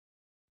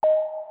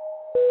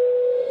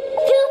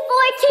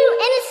two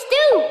in a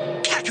stew.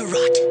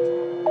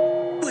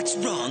 Kakarot! What's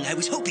wrong? I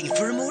was hoping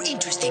for a more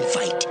interesting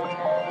fight.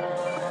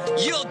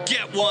 You'll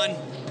get one.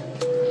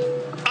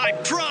 I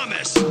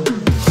promise.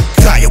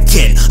 Kaio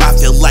Ken, I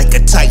feel like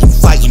a titan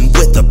fighting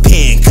with a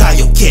pen.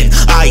 Kaio Ken,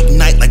 I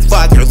ignite like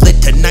fire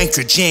lit to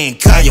nitrogen.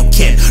 Kaio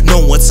Ken,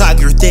 no one's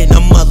higher than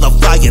a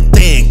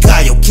Leviathan.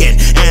 Kaio Ken,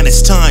 and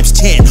it's times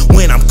 10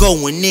 when I'm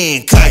going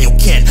in. Kaio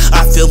Ken,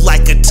 I feel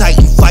like a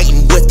titan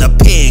fighting with a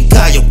pen.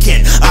 Kaio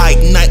Ken, I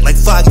ignite like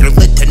fire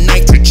lit to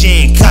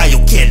nitrogen.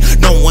 Kaio Ken,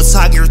 no one's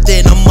higher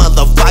than a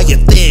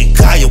Leviathan.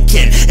 Kaio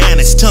Ken, and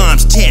it's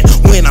times 10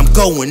 when I'm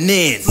going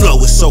in. Flow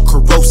is so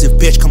corrosive,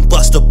 bitch,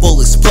 combustible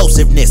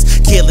explosiveness.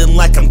 Killing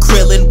like I'm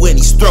Krillin when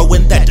he's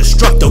throwing that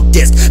destructo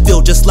disc.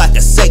 Feel just like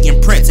a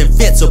Saiyan prince,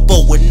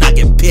 invincible when I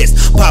get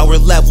pissed. Power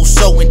level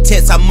so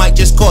intense, I might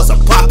just cause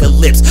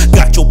apocalypse.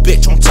 Got your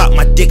bitch on top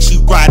my dick, she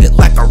ride it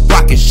like a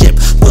rocket ship.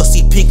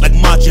 Pussy pink like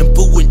Majin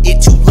Buu and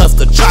it too loves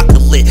the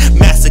chocolate.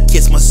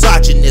 Masochist,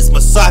 misogynist,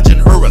 massaging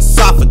her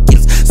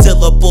esophagus.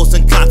 Syllables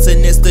and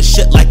consonants, the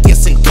shit like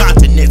it's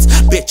incontinence.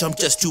 Bitch, I'm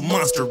just too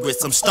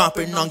monstrous, I'm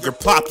stomping on your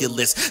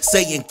populace.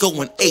 Saying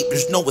going ape,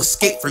 there's no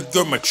escape for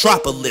your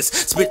metropolis.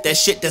 Spit that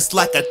shit that's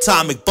like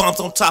atomic bombs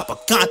on top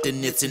of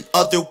continents. In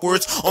other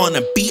words, on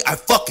a beat, I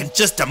fucking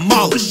just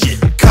demolish it.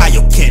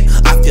 Kaio Ken,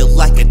 I feel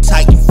like a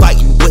titan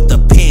fighting with a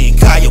pen.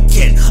 Kaio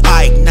Ken,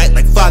 I ignite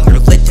like fire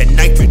lit to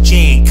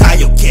nitrogen.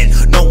 Kaio Ken,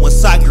 no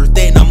one's higher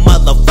than a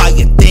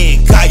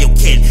Leviathan. Kaio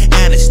Ken,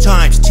 and it's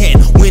times 10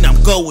 when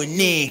I'm going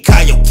in.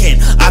 Kaio Ken,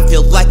 I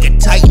feel like a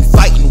titan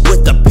fighting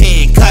with a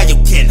pen. Kaio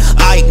Ken,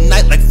 I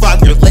ignite like fire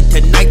lit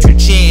to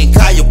nitrogen.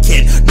 Kaio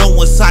Ken, no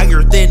one's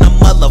higher than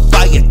a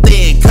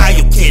Leviathan.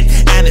 Kaio Ken,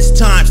 and it's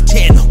times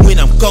 10 when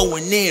I'm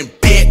going in.